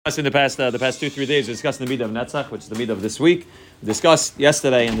In the past 2-3 days, we discussed the midah of Netzach, which is the midah of this week. We discussed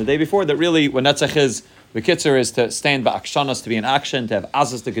yesterday and the day before that really what Netzach is, the kitzer is to stand ba'akshanas, to be in action, to have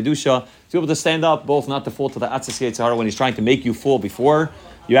azas to kedusha, to be able to stand up, both not to fall to the atzis yitzhara when he's trying to make you fall before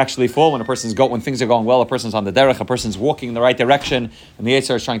you actually fall. When things are going well, a person's on the derech, a person's walking in the right direction, and the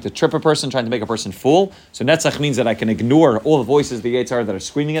Yitzhar is trying to trip a person, trying to make a person fall. So Netzach means that I can ignore all the voices of the Yitzhar that are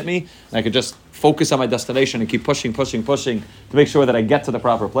screaming at me, and I can just focus on my destination and keep pushing to make sure that I get to the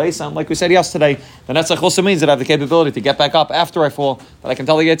proper place. And like we said yesterday, the Netzach also means that I have the capability to get back up after I fall, that I can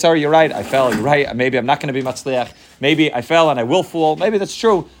tell the Yitzhar, you're right, I fell, you're right, maybe I'm not going to be matzliach, maybe I fell and I will fall, maybe that's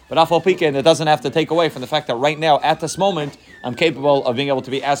true, but afal pikein, it doesn't have to take away from the fact that right now, at this moment, I'm capable of being able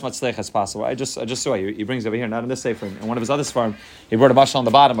to be as matzliach as possible. I just saw he brings over here, not in this sefer, in one of his other sefarim, he brought a mashal on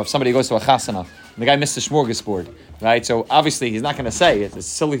the bottom of somebody who goes to a chasana, and the guy missed the smorgasbord, right? So obviously he's not going to say, it's a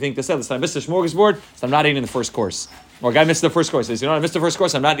silly thing to say, listen, I missed the smorgasbord, so I'm not eating the first course. Or a guy missed the first course. He says, I missed the first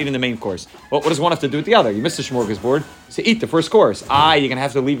course, I'm not eating the main course. Well, what does one have to do with the other? You missed the smorgasbord, so eat the first course. You're going to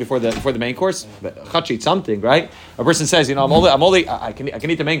have to leave before the main course. Chach eat something, right? A person says, I can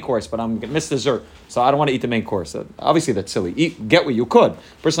eat the main course, but I'm going to miss dessert, so I don't want to eat the main course. Obviously, that's silly. Get what you could.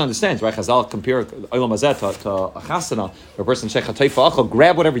 A person understands, right? Chazal compare olam hazeh to a chasana, where a person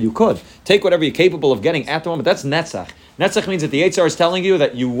grab whatever you could. Take whatever you're capable of getting at the moment. That's Netzach. Netzach means that the Yitzhar is telling you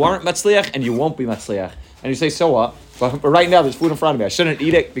that you weren't matzliach and you won't be matzliach. And you say, so what? But right now, there's food in front of me. I shouldn't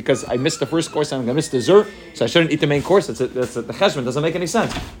eat it because I missed the first course and I'm going to miss dessert, so I shouldn't eat the main course. The cheshbon doesn't make any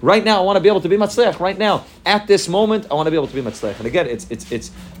sense. Right now, I want to be able to be matzliach. Right now, at this moment, I want to be able to be matzliach. And again, it's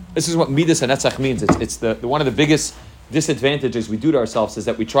this is what midas and netzach means. It's the one of the biggest disadvantages we do to ourselves is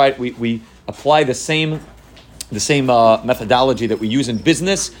that we apply the same methodology that we use in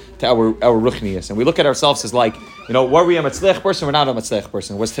business to our ruchnius, and we look at ourselves as like, were we a matzliach person or not a matzliach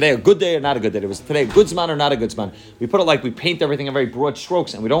person? Was today a good day or not a good day? Was today a good zman or not a good zman? We put it like we paint everything in very broad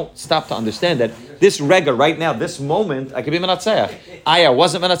strokes, and we don't stop to understand that this rega right now, this moment, I could be menatzech. I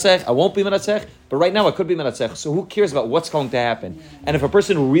wasn't menatzech, I won't be menatzech, but right now I could be menatzech. So who cares about what's going to happen? And if a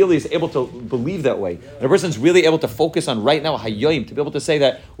person really is able to believe that way, and a person's really able to focus on right now hayoim, to be able to say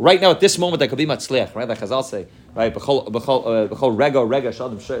that right now at this moment I could be matzliach, right? Like Chazal say, right? B'chol rega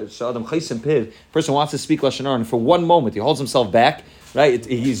shadam chaysim piv. Person wants to speak lashon hara, and for one moment he holds himself back, right?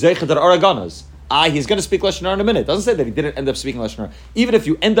 He's zeicha der araganas. He's going to speak lashon hara in a minute. It doesn't say that he didn't end up speaking lashon hara. Even if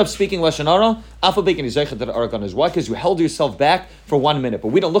you end up speaking lashon hara, afal beikin he's zeicha der araganas. Why? Because you held yourself back for 1 minute. But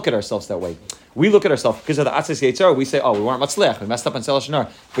we don't look at ourselves that way. We look at ourselves because of the atzis yitzhar. We say, we weren't matzliach. We messed up and said lashon hara.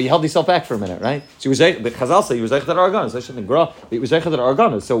 But you held yourself back for a minute, right? So Chazal say you were zeicha der araganas. I shouldn't grow. You were zeicha der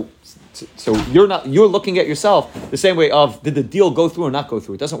araganas. So you're looking at yourself the same way of, did the deal go through or not go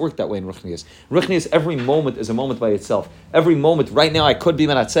through? It doesn't work that way in Ruchnius. Ruchnius, every moment is a moment by itself. Every moment, right now I could be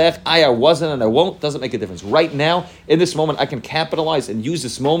menatzech, I wasn't and I won't, doesn't make a difference. Right now, in this moment, I can capitalize and use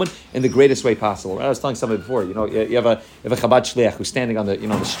this moment in the greatest way possible. I was telling somebody before, you have a Chabad shliach who's standing on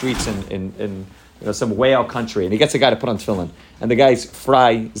the streets in some way out country, and he gets a guy to put on tefillin. And the guy's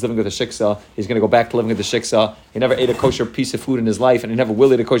fry, he's living with a shiksa, he's going to go back to living with the shiksa, he never ate a kosher piece of food in his life, and he never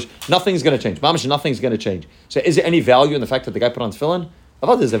will eat a kosher, nothing's going to change. Mamash, nothing's going to change. So is there any value in the fact that the guy put on tefillin? I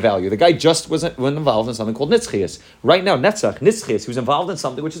thought there's a value. The guy just wasn't involved in something called nitzchias. Right now, Netzach, nitzchias, who's involved in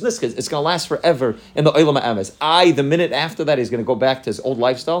something which is nitzchias, it's going to last forever in the olam ha'emes. The minute after that, he's going to go back to his old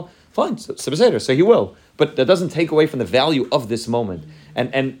lifestyle. Fine, so he will. But that doesn't take away from the value of this moment.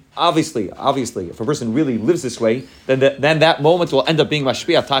 And obviously, if a person really lives this way, then that moment will end up being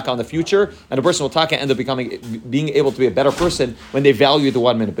mashpia taka on the future, and a person will taka end up being able to be a better person when they value the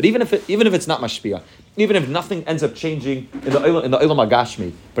 1 minute. But even if it's not mashpia, even if nothing ends up changing in the olam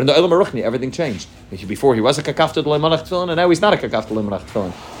hagashmi, but in the olam haruchni, everything changed. Before he was a kakafta l'manach tefillin, and now he's not a kakafta l'manach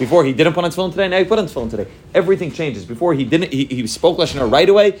tefillin. Before he didn't put on tefillin today, now he put on tefillin today. Everything changes. Before he didn't, he spoke lashon hara right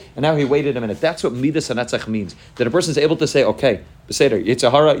away, and now he waited a minute. That's what midas and netzach means. That a person is able to say, okay, Beseder,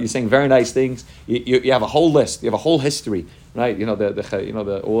 Yitzhahara, you're saying very nice things. You have a whole list. You have a whole history, right?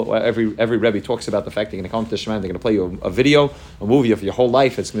 Every Rebbe talks about the fact they're going to come to Shema, they're going to play you a video, a movie of your whole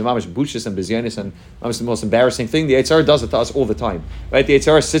life. It's going to be mamash bushis and bizyonis, and mamash the most embarrassing thing. The Yitzhahara does it to us all the time, right? The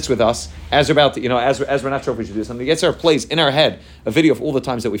Yitzhahara sits with us as we're about to, as we're not sure if we should do something. The Yitzhahara plays in our head a video of all the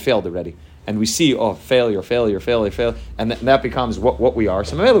times that we failed already. And we see, failure, and that becomes what we are.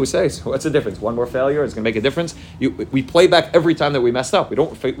 So maybe we say, so what's the difference? One more failure is going to make a difference. We play back every time that we messed up. We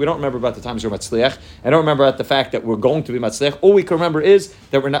don't remember about the times we're matzliach. I don't remember about the fact that we're going to be matzliach. All we can remember is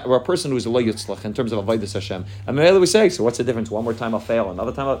that we're a person who's a lo yitzlach in terms of avodas Hashem. And maybe we say, so what's the difference? One more time I'll fail,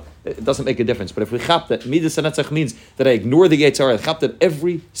 another time it doesn't make a difference. But if we chap that midas and netzach means that I ignore the Yitzhar, I chap that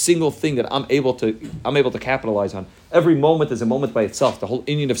every single thing that I'm able to capitalize on. Every moment is a moment by itself. The whole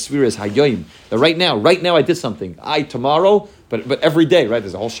inyan of Sefiras hayoim. That right now I did something. Tomorrow But every day, right?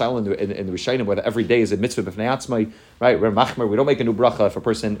 There's a whole shaila in the Rishayim whether every day is a mitzvah b'fnei atzmai, right? We're machmer. We don't make a new bracha if a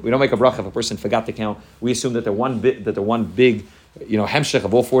person. We don't make a bracha if a person forgot to count. We assume that they're one big, hemshech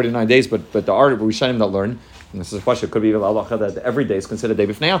of all 49 days. But the art of Rishayim that learn. And this is a question. It could be halacha that every day is considered a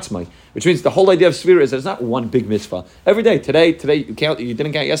day b'fnei atzmai, which means the whole idea of Sefiras is that it's not one big mitzvah. Every day, today you count. You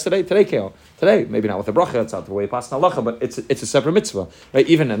didn't count yesterday. Today count. Today, maybe not with a bracha. It's not the way you pass an halacha, but it's a separate mitzvah, right?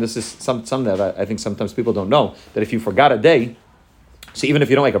 Even, and this is some that I think sometimes people don't know, that if you forgot a day. So even if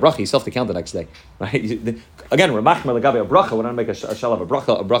you don't make a bracha, you still have to count the next day, right? Again, we're machmer legabe a bracha. We don't make a shal of a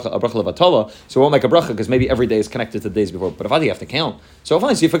bracha of a tola. So we won't make a bracha because maybe every day is connected to the days before. But if I do, you have to count. So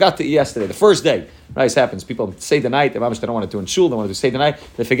fine, so you forgot to eat yesterday, the first day, right? This happens. People say the night. The mamish they don't want to do in shul. They want to do say the night.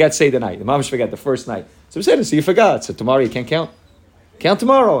 They forget say the night. The mamish forget the first night. So we say this. So you forgot. So tomorrow you can't count. Count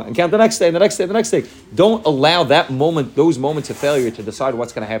tomorrow and count the next day and the next day and the next day. Don't allow those moments of failure to decide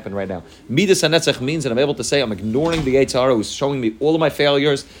what's going to happen right now. Midas HaNetzach means that I'm able to say I'm ignoring the Yetzer Hara who's showing me all of my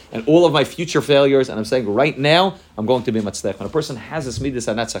failures and all of my future failures, and I'm saying right now I'm going to be matzlech. When a person has this Midas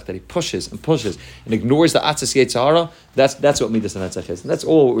HaNetzach that he pushes and ignores the Atzis Yetzer Hara, that's what Midas HaNetzach is. And that's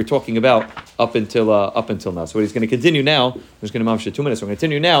all what we're talking about up until now. So what he's going to continue now, I'm just going to mamish 2 minutes, we're going to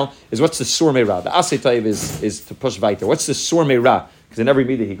continue now, is what's the Sur Meirah. The Asay Taiv is to push weiter. What's the Sur Meirah? Because in every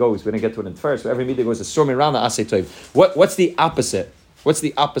meeting he goes, we didn't get to it in first, but every meeting goes a storm around the Asay Tov. What's the opposite? What's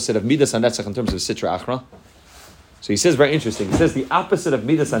the opposite of Midas HaNetzach in terms of Sitra Achra? So he says, very interesting. He says the opposite of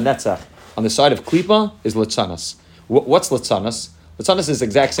Midas HaNetzach on the side of Klipa is Litzanas. What's Litzanas? Litzanas is the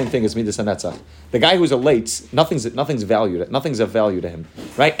exact same thing as Midas HaNetzach. The guy who's a late, nothing's valued. Nothing's of value to him.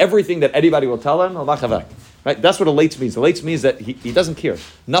 Right? Everything that anybody will tell him, right? That's what a late means. The late means that he doesn't care.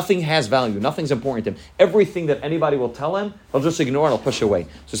 Nothing has value. Nothing's important to him. Everything that anybody will tell him, he'll just ignore and he'll push away.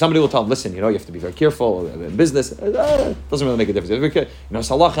 So somebody will tell him, listen, you have to be very careful in business. Doesn't really make a difference.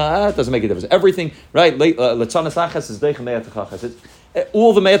 Salacha, it doesn't make a difference. Everything, right? Letzanas achas is deichem me'at achas.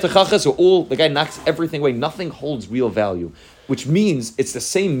 All the me'at achas, or all, the guy knocks everything away. Nothing holds real value, which means it's the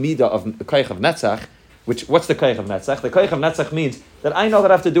same midah of the koach of Netzach. What's the koach of Netzach? The koach of Netzach means that I know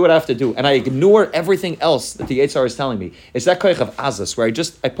that I have to do what I have to do, and I ignore everything else that the Yetzer Hara is telling me. It's that koach of Azas, where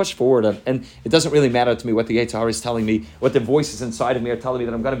I push forward, and it doesn't really matter to me what the Yetzer Hara is telling me, what the voices inside of me are telling me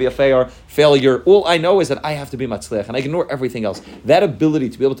that I'm going to be a failure. All I know is that I have to be matzliach, and I ignore everything else. That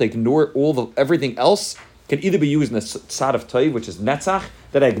ability to be able to ignore everything else can either be used in the side of Toiv, which is Netzach,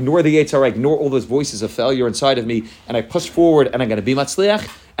 that I ignore the Yetzer Hara, I ignore all those voices of failure inside of me, and I push forward, and I'm going to be matzliach.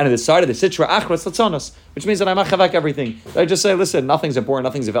 And on the side of the Sitra Achras Latzanos, which means that I'm achavak everything. I just say, listen, nothing's important,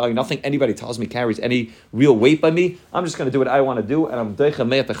 nothing's of value, nothing anybody tells me carries any real weight by me. I'm just going to do what I want to do, and I'm deicha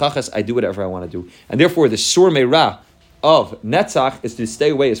me'at achachas, I do whatever I want to do. And therefore, the Sur Meirah of Netzach is to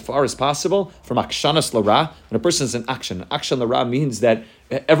stay away as far as possible from akshanas l'ra. When a person is in action l'ra means that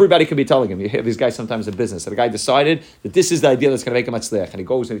everybody can be telling him. You hear these guys sometimes in business. That a guy decided that this is the idea that's going to make him matzliach, and he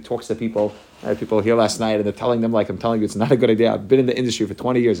goes and he talks to people. I had people here last night, and they're telling them, like I'm telling you, it's not a good idea. I've been in the industry for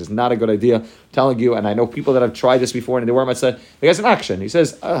 20 years. It's not a good idea. I'm telling you, and I know people that have tried this before, and they weren't matzliach. The guy's in action. He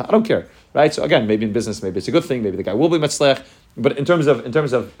says, I don't care. Right? So again, maybe in business, maybe it's a good thing. Maybe the guy will be matzliach. But in terms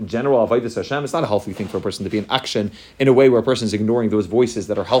of general avodas Hashem, it's not a healthy thing for a person to be in action in a way where a person is ignoring those voices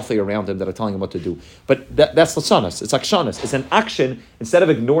that are healthy around him that are telling him what to do. But that's latzanas. It's akshanas. It's an action. Instead of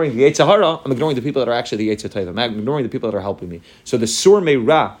ignoring the Yetzer Hara, I'm ignoring the people that are actually the Yetzer Tov. I'm ignoring the people that are helping me. So the Sur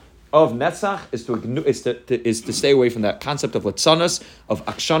Meirah of Netzach is to stay away from that concept of latzanas, of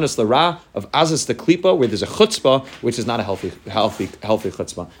akshanas l'ra, of azas the klipa, where there's a chutzpah, which is not a healthy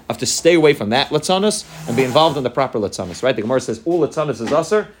chutzpah. I have to stay away from that latzanas and be involved in the proper latzanas. Right? The Gemara says all latzanas is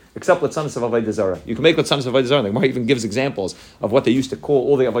aser, except latzanas of avodah zarah. You can make latzanas of avodah zarah. The Gemara even gives examples of what they used to call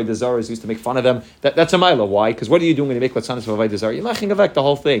all the avodah zarahs, used to make fun of them. That's a mila. Why? Because what are you doing when you make latzanas of avodah zarah? You're maching avek the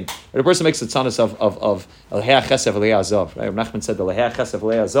whole thing. When a person makes latzanas of lehea chesef lehea azav, right? Nachman said the lehea chesef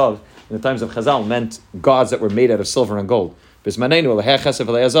lehea azav in the times of Chazal meant gods that were made out of silver and gold. Bismanenu lehea chesef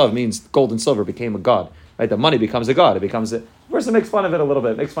lehea azav means gold and silver became a god. Right? The money becomes a god. The person makes fun of it a little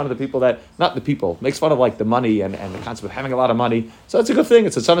bit. Makes fun of the people makes fun of like the money and the concept of having a lot of money. So that's a good thing.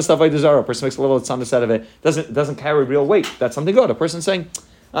 It's a tzanus avodah zarah. A person makes a little tzanus out of it. Doesn't carry real weight. That's something good. A person saying,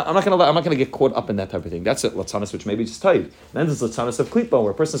 I'm not going to get caught up in that type of thing. That's a latzanas, which maybe just tight. Then there's latzanas of klipa,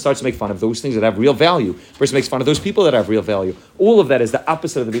 where a person starts to make fun of those things that have real value. A person makes fun of those people that have real value. All of that is the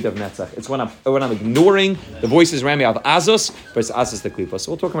opposite of the midah of Netzach. It's when I'm ignoring the voices around me of azos, but it's azos the klipa.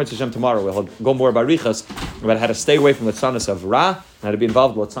 So we'll talk about Hashem tomorrow. We'll go more about richas, about how to stay away from latzanas of ra, and how to be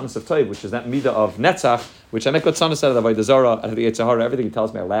involved with latzanas of toiv, which is that midah of Netzach, which I make latzanas out of the avodah zarah, out of the Yetzer Hara. Everything he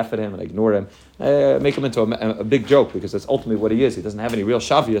tells me, I laugh at him and I ignore him. Make him into a big joke, because that's ultimately what he is. He doesn't have any real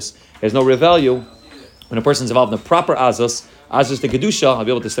shavius. He has no real value. When a person's involved in a proper Azus the Kedusha, I'll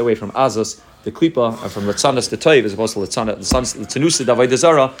be able to stay away from Azus, the Klipa, and from Latzanas the Toiv, as opposed to Latzanusa Davai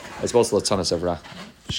Dezara, as opposed to Latzanas Avrah.